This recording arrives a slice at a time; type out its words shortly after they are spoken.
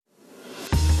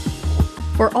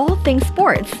For all things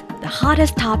sports, the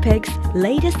hottest topics,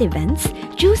 latest events,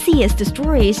 juiciest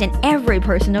stories, and every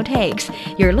personal takes,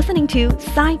 you're listening to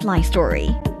Sideline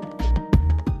Story.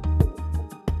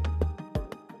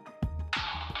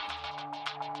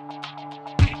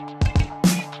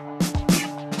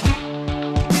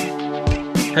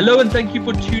 Hello and thank you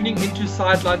for tuning into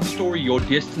Sideline Story, your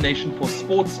destination for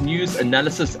sports news,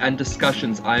 analysis and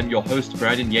discussions. I am your host,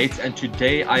 Brandon Yates, and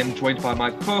today I am joined by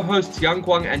my co-hosts Yang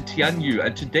Guang and Tian Yu.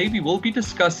 And today we will be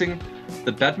discussing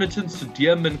the Badminton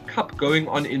Sudirman Cup going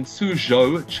on in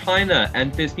Suzhou, China.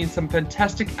 And there's been some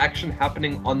fantastic action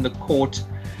happening on the court.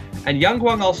 And Yang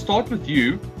Guang, I'll start with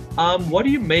you. What do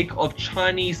you make of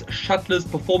Chinese shuttlers'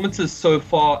 performances so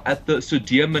far at the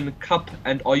Sudirman Cup,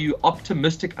 and are you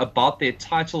optimistic about their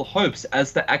title hopes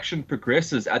as the action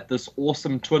progresses at this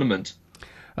awesome tournament?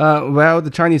 Well, the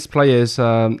Chinese players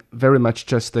are very much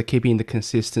just keeping the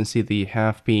consistency they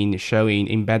have been showing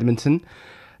in badminton.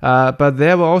 But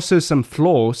there were also some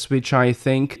flaws, which I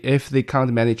think if they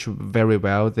can't manage very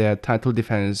well, their title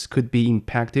defense could be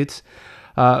impacted.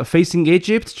 Facing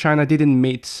Egypt, China didn't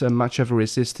meet much of a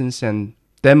resistance, and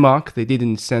Denmark, they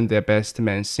didn't send their best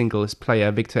men's singles player,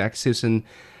 Victor Axelsen,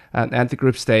 at the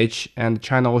group stage, and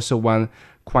China also won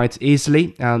quite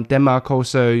easily. Denmark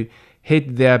also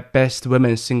hit their best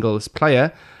women's singles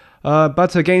player.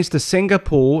 But against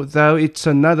Singapore, though it's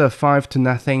another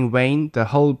 5-0 win, the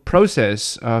whole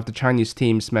process of the Chinese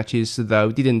team's matches,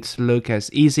 though, didn't look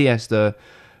as easy as the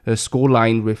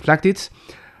scoreline reflected.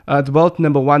 The world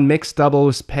number one mixed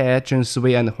doubles pair, Zheng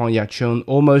Siwei and Huang Yaqiong,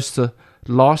 almost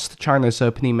lost China's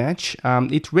opening match.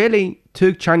 It really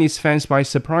took Chinese fans by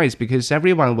surprise because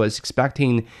everyone was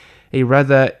expecting a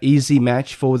rather easy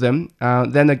match for them.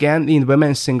 Then again, in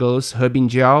women's singles, He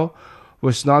Bingjiao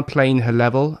was not playing her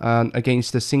level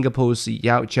against Singapore's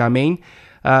Yao Jiaming.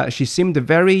 She seemed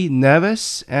very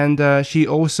nervous, and she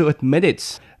also admitted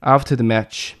after the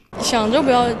match.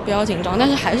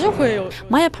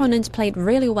 My opponent played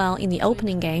really well in the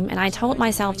opening game, and I told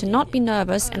myself to not be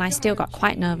nervous, and I still got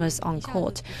quite nervous on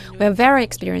court. We're very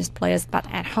experienced players, but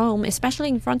at home, especially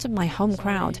in front of my home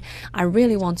crowd, I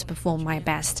really want to perform my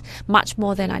best, much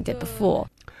more than I did before.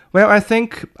 Well, I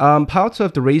think part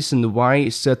of the reason why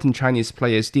certain Chinese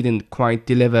players didn't quite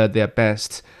deliver their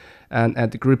best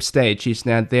at the group stage is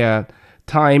that their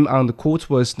time on the court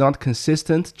was not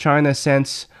consistent. China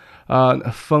sent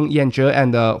Feng Yanzhe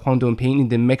and Huang Dongping in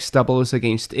the mixed doubles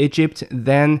against Egypt,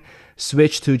 then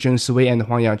switched to Zheng Siwei and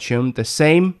Huang Yaqiong. The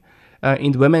same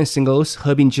in the women's singles,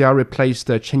 He Bingjiao replaced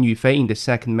Chen Yufei in the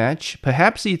second match.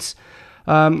 Perhaps it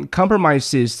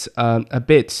compromises a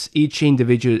bit each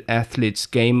individual athlete's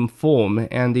game form,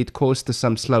 and it caused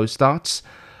some slow starts.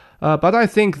 But I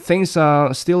think things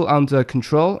are still under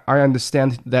control. I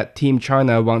understand that Team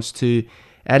China wants to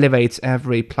elevate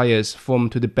every player's form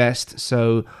to the best,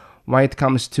 so when it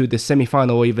comes to the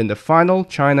semi-final or even the final,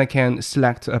 China can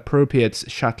select appropriate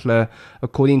shuttler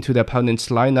according to the opponent's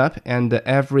lineup, and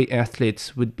every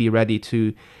athlete would be ready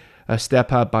to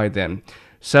step up by them.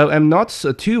 So I'm not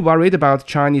too worried about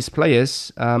Chinese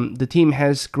players. The team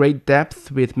has great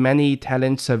depth with many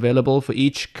talents available for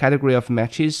each category of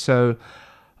matches. So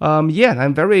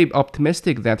I'm very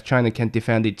optimistic that China can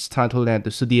defend its title at the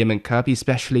Sudirman Cup,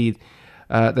 especially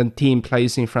the team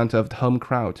plays in front of the home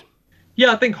crowd.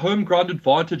 Yeah, I think home ground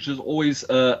advantage is always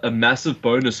a massive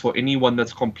bonus for anyone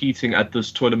that's competing at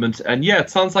this tournament. And yeah, it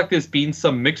sounds like there's been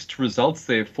some mixed results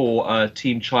there for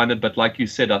Team China. But like you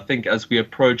said, I think as we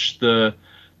approach the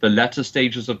latter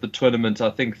stages of the tournament,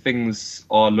 I think things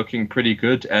are looking pretty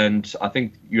good. And I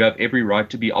think you have every right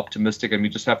to be optimistic. And we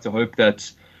just have to hope that,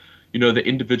 the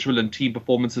individual and team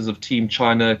performances of Team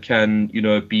China can,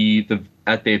 be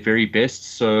at their very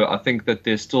best. So I think that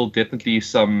there's still definitely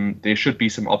there should be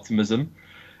some optimism,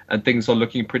 and things are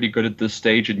looking pretty good at this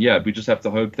stage. And yeah, we just have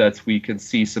to hope that we can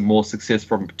see some more success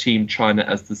from Team China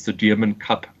as the Sudirman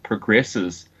Cup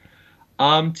progresses.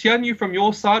 Tian Yu, from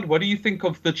your side, what do you think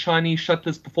of the Chinese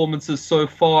shuttlers' performances so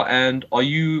far, and are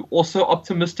you also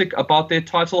optimistic about their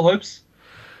title hopes?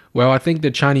 Well, I think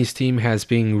the Chinese team has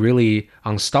been really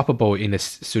unstoppable in the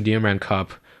Sudirman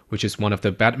Cup, which is one of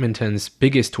the badminton's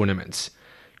biggest tournaments.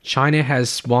 China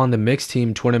has won the mixed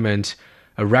team tournament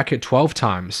a record 12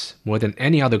 times, more than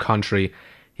any other country,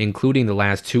 including the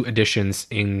last two editions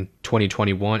in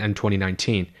 2021 and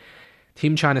 2019.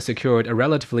 Team China secured a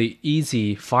relatively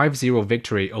easy 5-0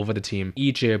 victory over the team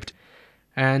Egypt.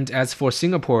 And as for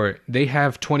Singapore, they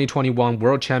have 2021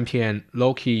 world champion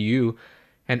Loh Ki-yu,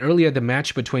 and earlier the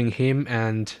match between him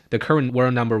and the current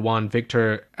world number one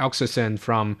Victor Axelsen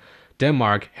from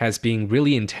Denmark has been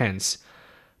really intense.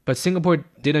 But Singapore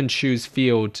didn't choose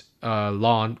field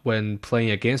law when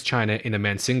playing against China in the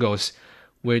men's singles,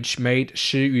 which made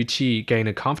Shi Yuqi gain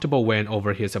a comfortable win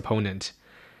over his opponent.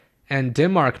 And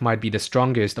Denmark might be the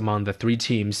strongest among the three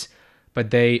teams,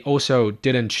 but they also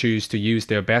didn't choose to use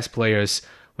their best players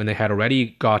when they had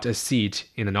already got a seat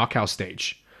in the knockout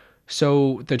stage.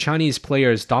 So the Chinese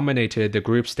players dominated the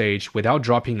group stage without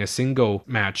dropping a single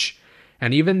match,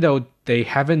 and even though they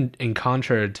haven't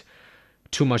encountered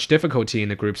too much difficulty in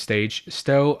the group stage,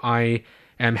 still I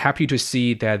am happy to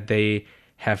see that they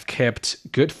have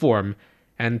kept good form,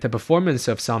 and the performance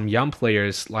of some young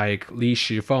players like Li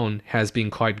Shifeng has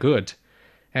been quite good.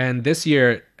 And this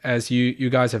year, as you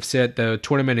guys have said, the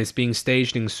tournament is being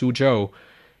staged in Suzhou,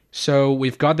 so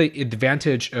we've got the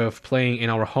advantage of playing in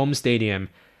our home stadium,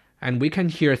 and we can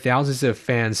hear thousands of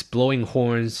fans blowing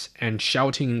horns and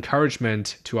shouting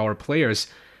encouragement to our players,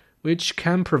 which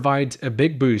can provide a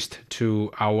big boost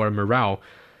to our morale.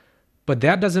 But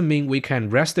that doesn't mean we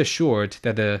can rest assured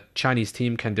that the Chinese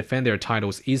team can defend their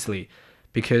titles easily,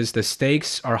 because the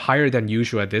stakes are higher than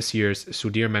usual at this year's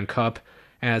Sudirman Cup,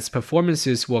 as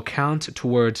performances will count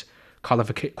toward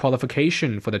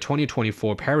qualification for the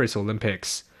 2024 Paris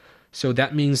Olympics. So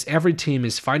that means every team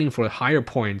is fighting for higher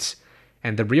points,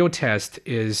 and the real test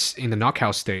is in the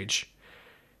knockout stage.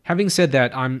 Having said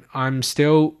that, I'm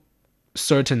still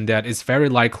certain that it's very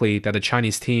likely that the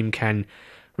Chinese team can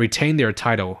retain their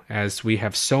title, as we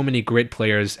have so many great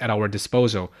players at our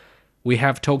disposal. We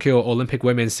have Tokyo Olympic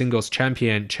women's singles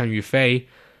champion Chen Yufei,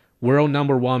 world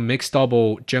number 1 mixed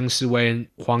double Zheng Siwen,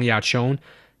 Huang Yaqiong,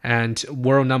 and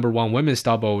world number 1 women's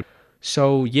double.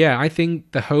 So yeah, I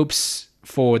think the hopes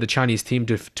for the Chinese team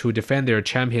to defend their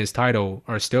champions title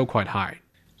are still quite high.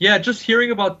 Yeah, just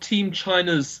hearing about Team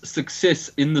China's success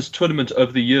in this tournament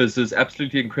over the years is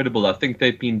absolutely incredible. I think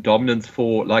they've been dominant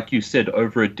for, like you said,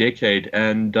 over a decade.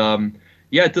 And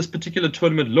yeah, at this particular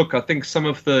tournament, look, I think some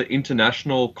of the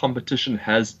international competition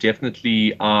has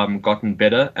definitely gotten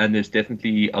better, and there's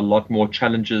definitely a lot more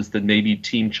challenges than maybe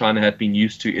Team China had been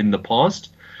used to in the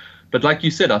past. But like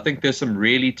you said, I think there's some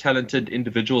really talented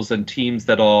individuals and teams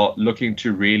that are looking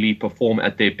to really perform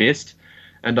at their best.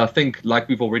 And I think, like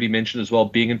we've already mentioned as well,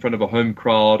 being in front of a home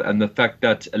crowd and the fact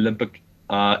that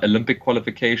Olympic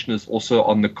qualification is also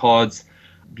on the cards.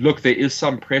 Look, there is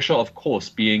some pressure, of course,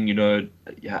 being,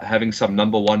 having some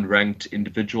number 1 ranked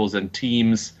individuals and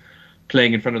teams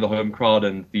playing in front of the home crowd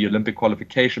and the Olympic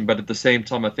qualification. But at the same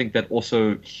time, I think that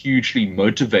also hugely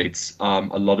motivates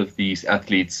a lot of these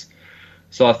athletes.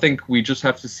 So I think we just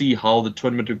have to see how the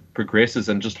tournament progresses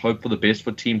and just hope for the best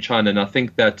for Team China. And I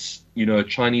think that,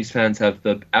 Chinese fans have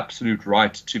the absolute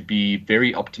right to be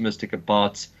very optimistic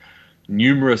about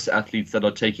numerous athletes that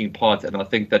are taking part. And I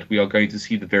think that we are going to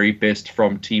see the very best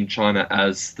from Team China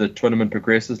as the tournament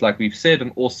progresses, like we've said,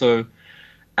 and also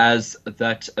as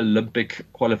that Olympic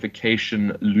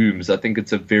qualification looms. I think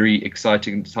it's a very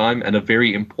exciting time and a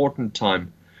very important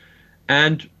time.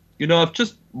 And I've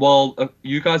just,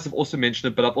 you guys have also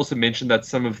mentioned it, but I've also mentioned that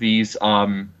some of these,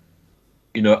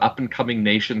 up-and-coming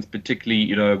nations,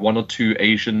 particularly, 1 or 2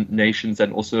 Asian nations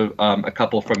and also a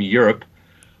couple from Europe,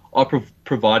 are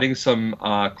providing some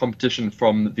competition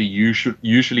from the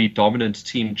usually dominant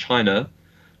Team China.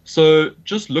 So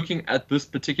just looking at this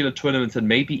particular tournament and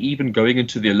maybe even going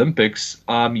into the Olympics,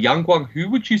 Yang Guang,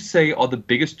 who would you say are the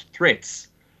biggest threats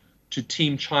to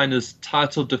Team China's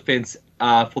title defense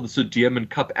for the Sudirman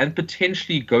Cup and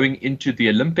potentially going into the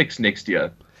Olympics next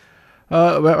year?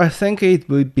 Well, I think it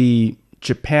would be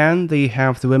Japan. They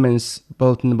have the women's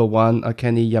world number 1,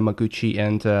 Akane Yamaguchi,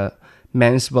 and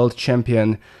men's world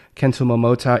champion Kento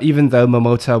Momota. Even though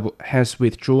Momota has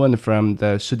withdrawn from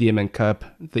the Sudirman Cup,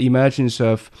 the emergence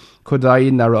of Kodai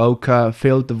Naraoka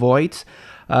filled the void.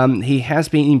 He has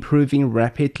been improving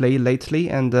rapidly lately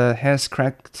and has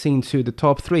cracked into the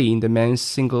top 3 in the men's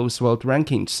singles world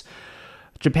rankings.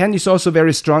 Japan is also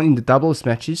very strong in the doubles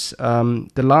matches.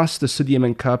 The last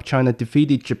Sudirman Cup, China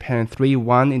defeated Japan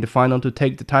 3-1 in the final to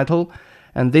take the title.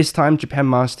 And this time, Japan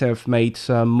must have made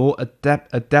a more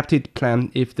adapted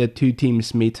plan if the two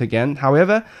teams meet again.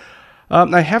 However,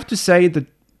 I have to say that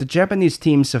the Japanese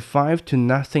team's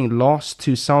 5-0 loss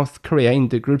to South Korea in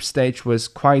the group stage was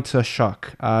quite a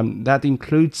shock. That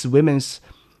includes women's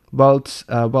world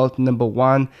number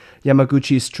 1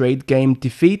 Yamaguchi's straight game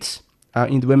defeat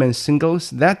in the women's singles.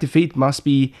 That defeat must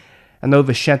be an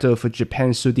overshadow for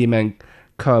Japan's Sudirman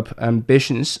Cup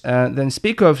ambitions. Then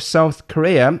speak of South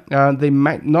Korea, they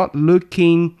might not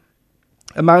looking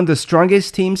among the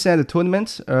strongest teams at the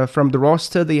tournament from the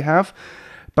roster they have.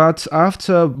 But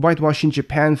after whitewashing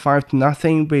Japan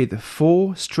 5-0 with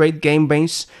 4 straight game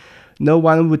wins, no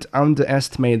one would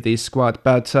underestimate this squad.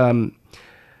 But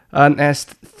As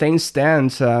things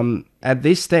stand, at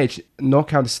this stage,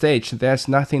 knockout stage, there's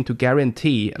nothing to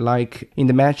guarantee. Like in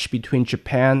the match between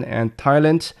Japan and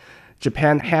Thailand,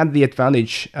 Japan had the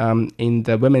advantage in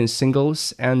the women's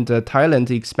singles, and Thailand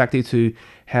expected to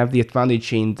have the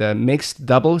advantage in the mixed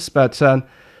doubles. But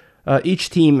each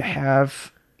team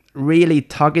have really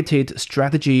targeted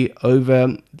strategy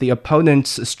over the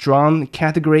opponent's strong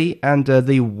category, and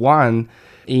they won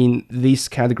in these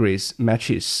categories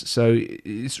matches. So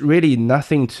it's really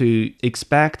nothing to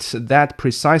expect that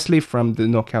precisely from the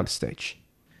knockout stage.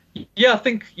 Yeah, I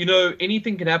think,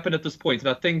 anything can happen at this point. And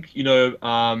I think,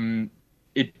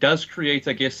 it does create,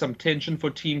 I guess, some tension for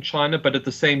Team China. But at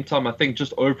the same time, I think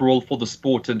just overall for the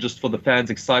sport and just for the fans'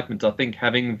 excitement, I think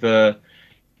having the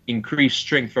increased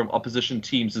strength from opposition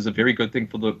teams is a very good thing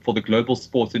for the global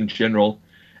sport in general.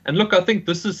 And look, I think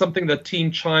this is something that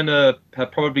Team China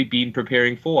have probably been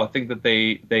preparing for. I think that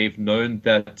they've known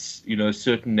that,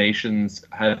 certain nations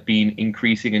have been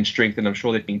increasing in strength, and I'm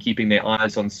sure they've been keeping their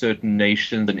eyes on certain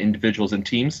nations and individuals and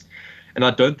teams. And I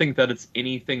don't think that it's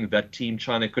anything that Team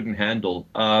China couldn't handle.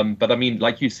 But I mean,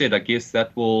 like you said, I guess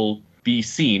that will be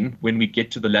seen when we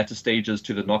get to the latter stages,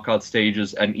 to the knockout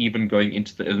stages, and even going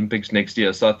into the Olympics next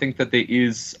year. So I think that there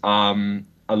is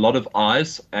a lot of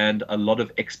eyes and a lot of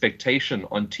expectation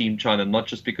on Team China, not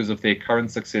just because of their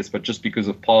current success, but just because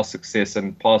of past success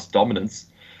and past dominance.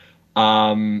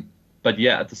 But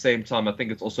yeah, at the same time, I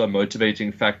think it's also a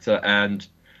motivating factor. And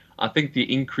I think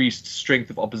the increased strength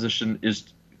of opposition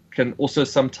can also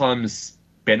sometimes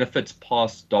benefit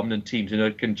past dominant teams.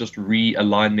 It can just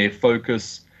realign their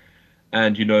focus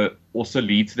and, also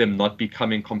lead to them not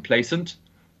becoming complacent.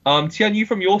 Tian Yu,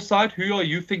 from your side, who are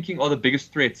you thinking are the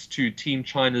biggest threats to Team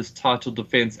China's title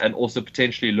defense and also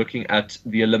potentially looking at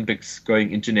the Olympics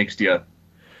going into next year?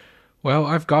 Well,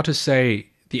 I've got to say,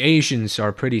 the Asians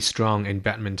are pretty strong in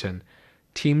badminton.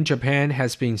 Team Japan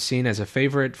has been seen as a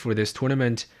favorite for this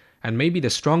tournament and maybe the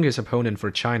strongest opponent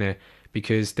for China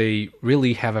because they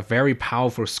really have a very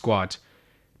powerful squad.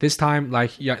 This time,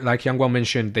 like Yang Guang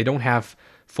mentioned, they don't have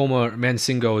former men's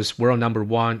singles world number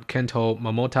 1 Kento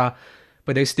Momota,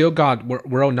 but they still got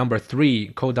world number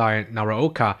 3 Kodai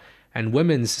Naraoka and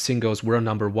women's singles world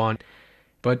number 1.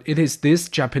 But it is this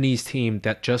Japanese team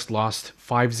that just lost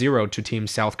 5-0 to Team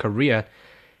South Korea,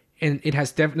 and it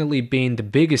has definitely been the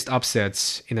biggest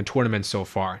upsets in the tournament so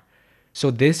far. So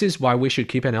this is why we should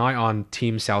keep an eye on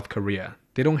Team South Korea.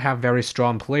 They don't have very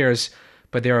strong players,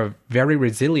 but they are very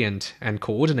resilient and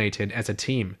coordinated as a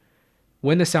team.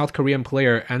 When the South Korean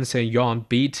player An Se-yeon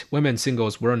beat women's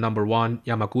singles world number 1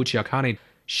 Yamaguchi Akane,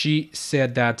 she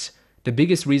said that the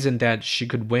biggest reason that she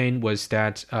could win was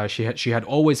that she had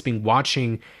always been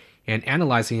watching and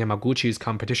analyzing Yamaguchi's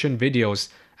competition videos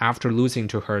after losing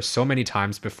to her so many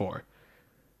times before.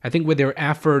 I think with their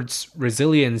efforts,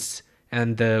 resilience,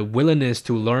 and the willingness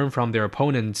to learn from their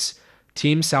opponents,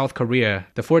 Team South Korea,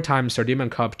 the 4-time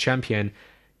Sudirman Cup champion,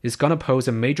 is going to pose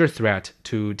a major threat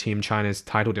to Team China's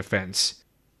title defense.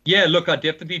 Yeah, look, I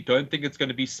definitely don't think it's going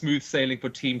to be smooth sailing for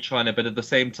Team China, but at the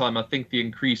same time, I think the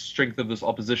increased strength of this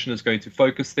opposition is going to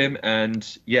focus them.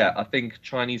 And yeah, I think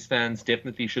Chinese fans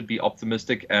definitely should be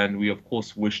optimistic. And we, of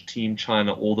course, wish Team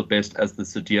China all the best as the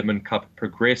Sudirman Cup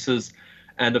progresses.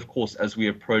 And of course, as we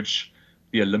approach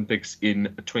the Olympics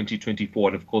in 2024.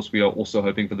 And of course, we are also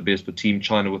hoping for the best for Team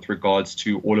China with regards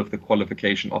to all of the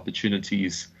qualification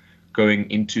opportunities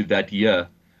going into that year.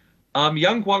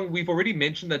 Yang Guang, we've already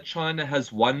mentioned that China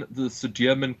has won the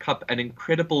Sudirman Cup an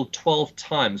incredible 12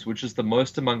 times, which is the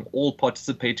most among all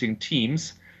participating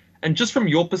teams. And just from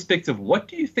your perspective, what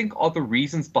do you think are the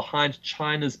reasons behind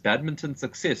China's badminton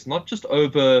success? Not just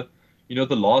over,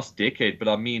 the last decade, but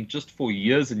I mean, just for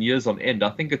years and years on end. I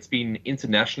think it's been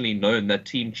internationally known that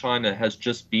Team China has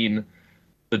just been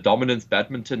the dominant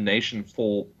badminton nation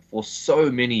for so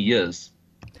many years.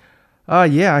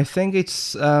 Yeah, I think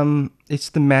it's the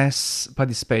mass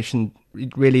participation.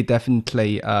 It really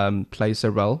definitely plays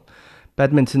a role.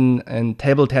 Badminton and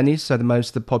table tennis are the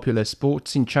most popular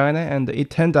sports in China, and it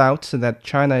turned out that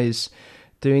China is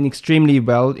doing extremely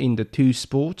well in the two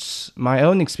sports. My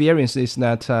own experience is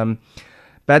that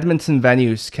badminton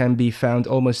venues can be found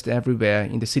almost everywhere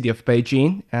in the city of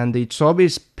Beijing, and it's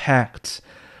always packed.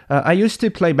 I used to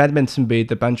play badminton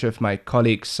with a bunch of my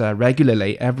colleagues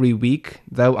regularly every week,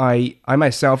 though I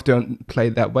myself don't play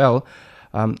that well.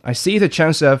 I see the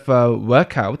chance of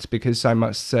workout because I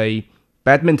must say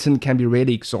badminton can be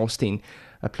really exhausting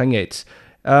playing it.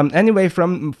 Anyway,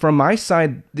 from my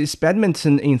side, this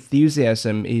badminton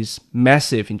enthusiasm is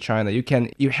massive in China.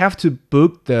 You have to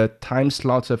book the time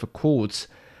slot of a court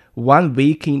 1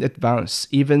 week in advance,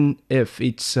 even if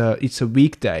it's a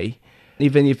weekday.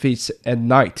 even if it's at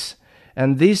night.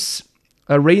 And this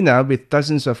arena with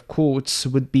dozens of courts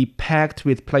would be packed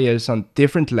with players on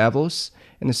different levels,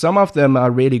 and some of them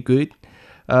are really good.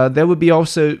 There would be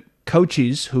also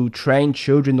coaches who train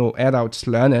children or adult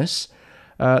learners.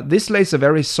 This lays a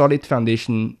very solid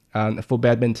foundation for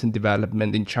badminton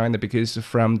development in China, because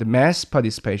from the mass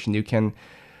participation, you can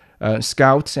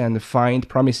scout and find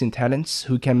promising talents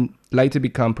who can later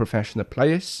become professional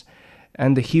players.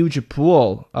 And the huge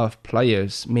pool of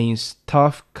players means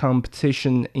tough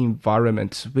competition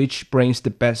environment, which brings the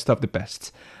best of the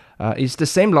best. It's the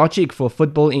same logic for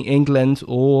football in England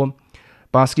or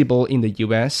basketball in the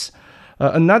US.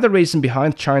 Another reason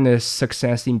behind China's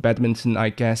success in badminton, I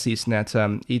guess, is that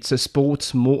it's a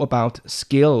sport more about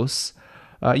skills.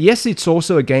 Yes, it's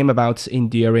also a game about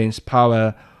endurance,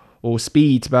 power, or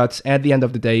speed, but at the end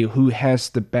of the day, who has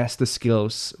the best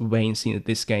skills wins in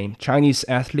this game. Chinese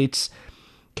athletes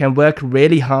can work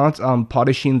really hard on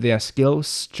polishing their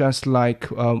skills, just like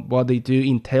what they do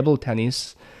in table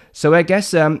tennis. So I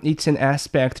guess it's an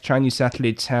aspect Chinese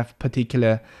athletes have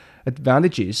particular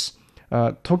advantages.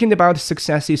 Talking about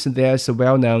successes, there's a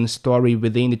well-known story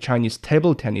within the Chinese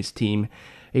table tennis team.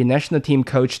 A national team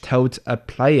coach told a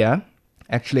player,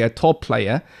 actually a top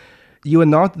player, "You are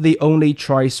not the only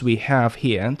choice we have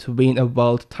here to win a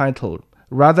world title.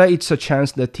 Rather, it's a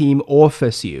chance the team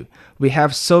offers you. We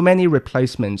have so many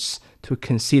replacements to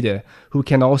consider who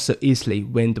can also easily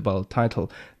win the world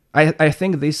title." I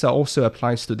think this also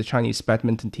applies to the Chinese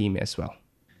badminton team as well.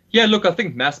 Yeah, look, I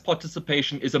think mass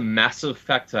participation is a massive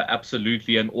factor,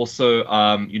 absolutely. And also,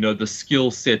 the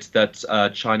skill set that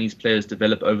Chinese players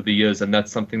develop over the years, and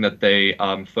that's something that they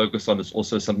focus on, is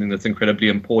also something that's incredibly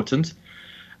important.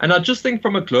 And I just think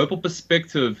from a global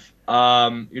perspective,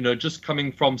 just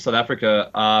coming from South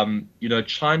Africa,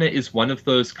 China is one of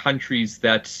those countries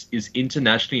that is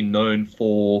internationally known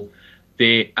for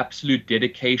their absolute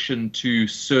dedication to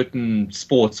certain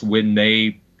sports when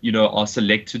they are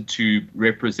selected to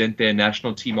represent their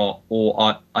national team or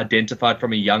are identified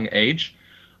from a young age.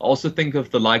 I also think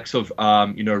of the likes of,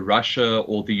 Russia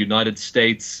or the United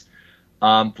States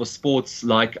for sports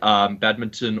like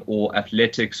badminton or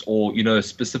athletics or,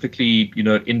 specifically,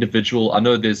 individual. I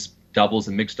know there's doubles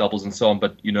and mixed doubles and so on,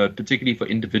 but, particularly for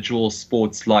individual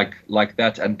sports like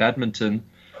that and badminton,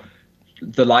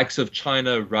 the likes of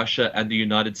China, Russia, and the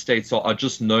United States are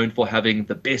just known for having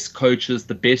the best coaches,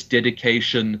 the best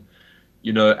dedication,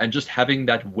 and just having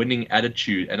that winning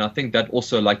attitude. And I think that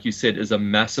also, like you said, is a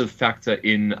massive factor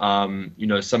in,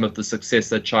 some of the success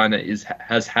that China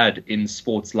has had in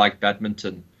sports like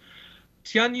badminton.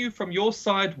 Tianyu, from your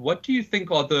side, what do you think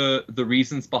are the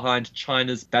reasons behind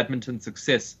China's badminton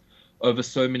success over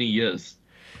so many years?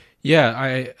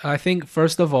 Yeah, I think,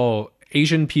 first of all,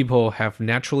 Asian people have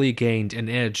naturally gained an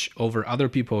edge over other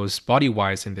people's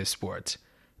body-wise in this sport.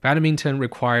 Badminton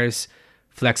requires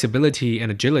flexibility and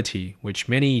agility, which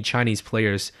many Chinese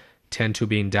players tend to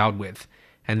be endowed with.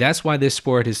 And that's why this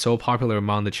sport is so popular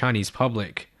among the Chinese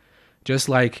public. Just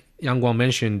like Yang Guang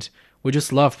mentioned, we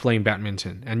just love playing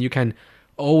badminton, and you can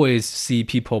always see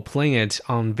people playing it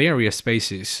on various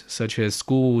spaces, such as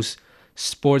schools,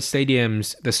 sports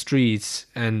stadiums, the streets,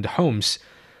 and homes.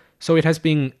 So it has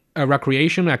been a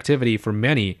recreational activity for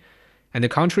many, and the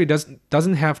country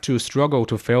doesn't have to struggle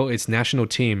to fill its national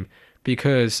team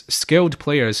because skilled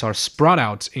players are spread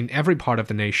out in every part of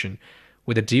the nation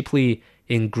with a deeply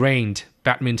ingrained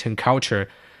badminton culture,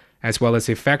 as well as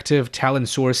effective talent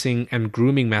sourcing and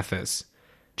grooming methods.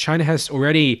 China has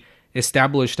already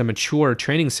established a mature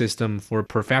training system for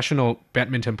professional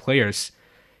badminton players.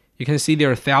 You can see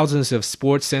there are thousands of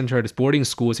sports-centered boarding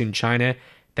schools in China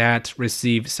that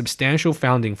receive substantial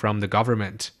funding from the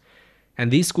government.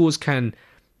 And these schools can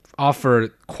offer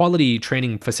quality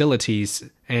training facilities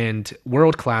and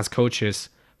world-class coaches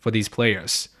for these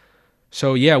players.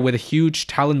 So yeah, with a huge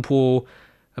talent pool,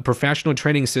 a professional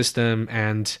training system,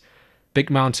 and big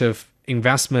amount of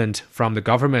investment from the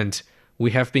government,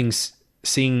 we have been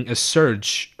seeing a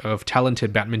surge of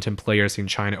talented badminton players in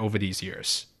China over these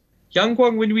years. Yang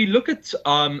Guang, when we look at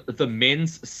the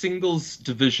men's singles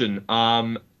division,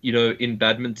 in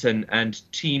badminton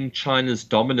and Team China's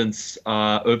dominance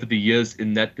over the years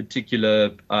in that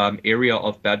particular area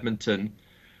of badminton,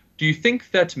 do you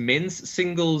think that men's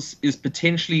singles is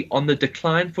potentially on the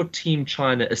decline for Team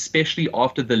China, especially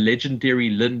after the legendary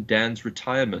Lin Dan's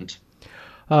retirement?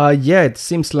 Yeah, it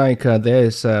seems like there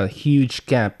is a huge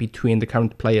gap between the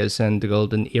current players and the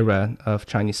golden era of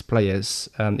Chinese players.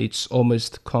 It's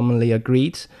almost commonly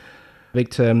agreed.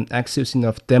 Victor Axelsen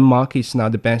of Denmark is now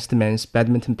the best men's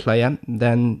badminton player.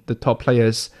 Then the top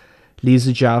players Li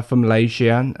Zijia from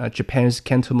Malaysia, Japan's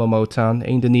Kento Momota,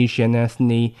 Indonesian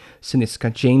Anthony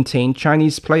Sinisa.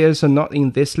 Chinese players are not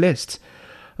in this list.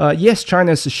 Yes,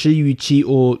 China's Shi Yuqi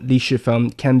or Li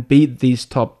Shifeng can beat these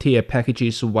top-tier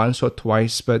packages once or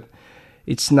twice, but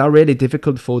it's not really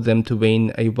difficult for them to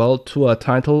win a World Tour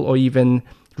title or even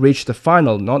reach the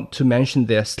final, not to mention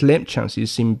their slim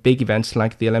chances in big events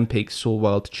like the Olympics or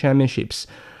World Championships.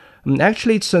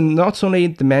 Actually, it's not only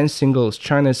the men's singles,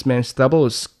 China's men's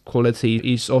doubles quality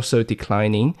is also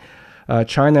declining.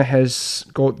 China has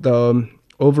got the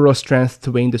overall strength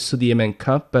to win the Sudirman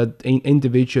Cup, but in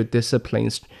individual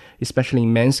disciplines, especially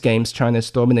in men's games,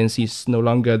 China's dominance is no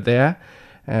longer there,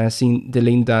 as in the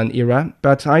Lin Dan era.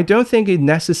 But I don't think it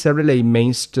necessarily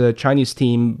means the Chinese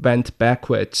team went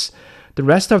backwards. The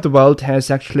rest of the world has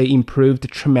actually improved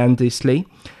tremendously.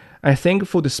 I think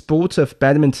for the sport of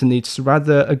badminton, it's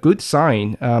rather a good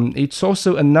sign. It's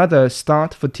also another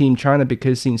start for Team China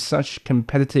because in such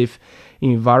competitive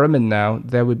environment now,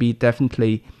 there will be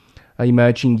definitely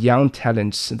emerging young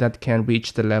talents that can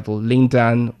reach the level Lin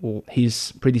Dan or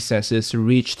his predecessors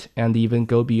reached and even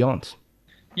go beyond.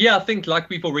 Yeah, I think like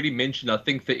we've already mentioned, I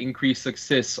think the increased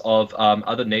success of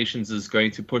other nations is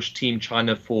going to push Team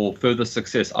China for further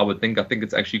success, I would think. I think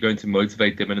it's actually going to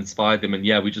motivate them and inspire them. And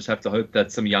yeah, we just have to hope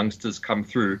that some youngsters come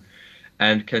through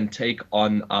and can take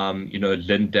on,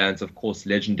 Lin Dan's, of course,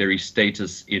 legendary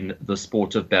status in the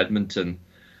sport of badminton.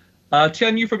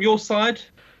 Tianyu, from your side?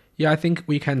 Yeah, I think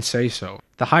we can say so.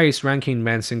 The highest ranking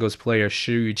men's singles player,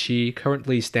 Shi Yuqi,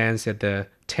 currently stands at the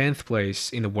 10th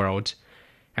place in the world,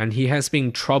 and he has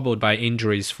been troubled by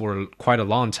injuries for quite a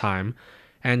long time,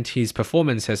 and his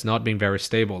performance has not been very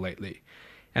stable lately.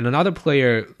 And another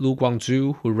player, Lu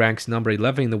Guangzhu, who ranks number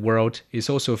 11 in the world, is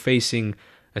also facing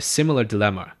a similar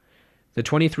dilemma. The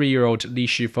 23-year-old Li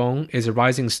Shifeng is a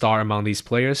rising star among these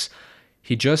players.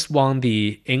 He just won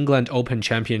the England Open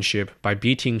Championship by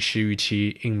beating Shi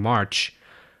Yuqi in March.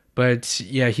 But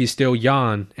yeah, he's still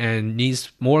young and needs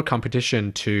more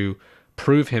competition to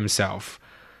prove himself.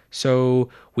 So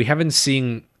we haven't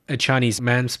seen a Chinese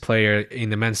men's player in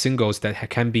the men's singles that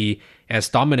can be as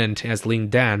dominant as Lin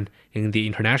Dan in the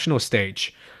international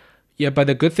stage. Yeah, but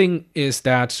the good thing is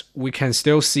that we can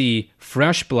still see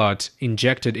fresh blood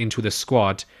injected into the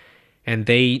squad, and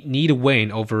they need a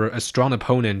win over a strong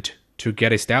opponent to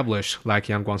get established, like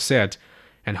Yang Guang said,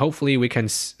 and hopefully we can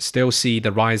still see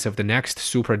the rise of the next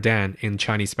Super Dan in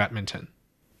Chinese badminton.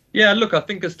 Yeah, look, I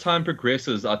think as time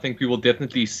progresses, I think we will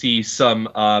definitely see some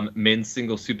men's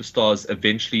single superstars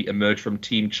eventually emerge from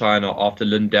Team China after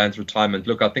Lin Dan's retirement.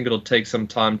 Look, I think it'll take some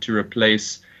time to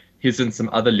replace his and some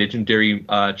other legendary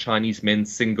Chinese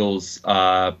men's singles,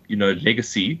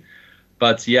 legacy.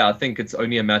 But yeah, I think it's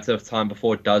only a matter of time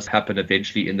before it does happen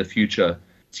eventually in the future.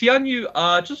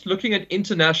 Tianyu, just looking at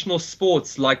international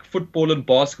sports like football and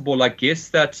basketball, I guess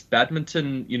that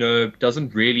badminton,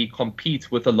 doesn't really compete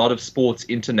with a lot of sports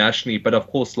internationally. But of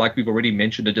course, like we've already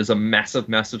mentioned, it is a massive,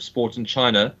 massive sport in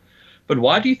China. But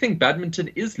why do you think badminton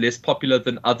is less popular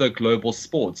than other global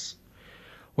sports?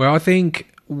 Well, I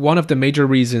think one of the major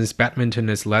reasons badminton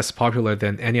is less popular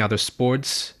than any other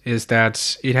sports is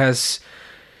that it has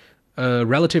a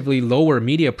relatively lower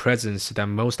media presence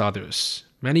than most others.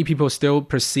 Many people still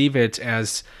perceive it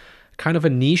as kind of a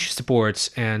niche sport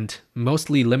and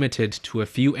mostly limited to a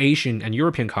few Asian and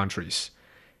European countries.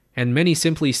 And many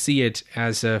simply see it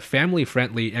as a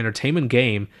family-friendly entertainment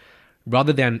game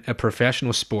rather than a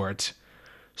professional sport.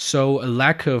 So a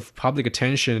lack of public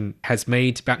attention has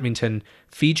made badminton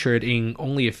featured in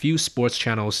only a few sports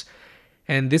channels,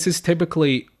 and this is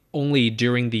typically only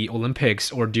during the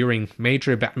Olympics or during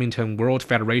major badminton World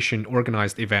Federation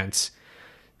organized events.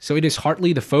 So it is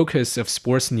hardly the focus of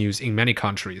sports news in many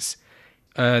countries.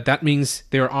 That means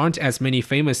there aren't as many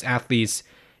famous athletes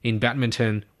in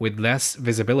badminton with less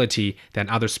visibility than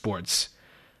other sports.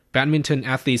 Badminton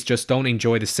athletes just don't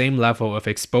enjoy the same level of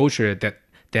exposure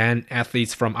than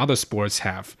athletes from other sports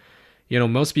have.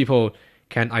 Most people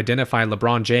can identify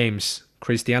LeBron James,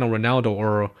 Cristiano Ronaldo,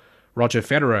 or Roger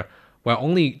Federer, while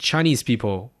only Chinese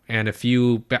people and a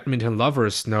few badminton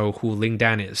lovers know who Lin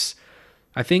Dan is.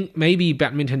 I think maybe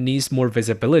badminton needs more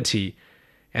visibility,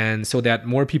 and so that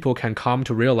more people can come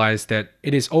to realize that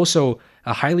it is also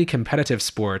a highly competitive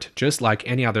sport, just like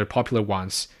any other popular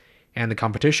ones, and the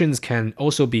competitions can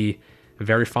also be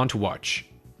very fun to watch.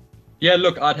 Yeah,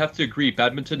 look, I'd have to agree.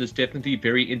 Badminton is definitely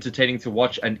very entertaining to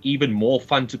watch and even more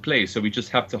fun to play. So we just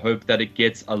have to hope that it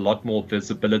gets a lot more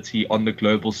visibility on the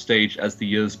global stage as the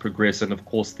years progress. And of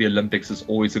course, the Olympics is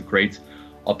always a great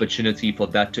opportunity for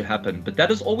that to happen. But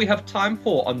that is all we have time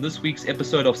for on this week's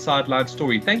episode of Sideline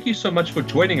Story. Thank you so much for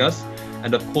joining us.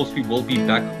 And of course, we will be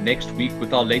back next week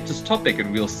with our latest topic,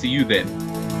 and we'll see you then.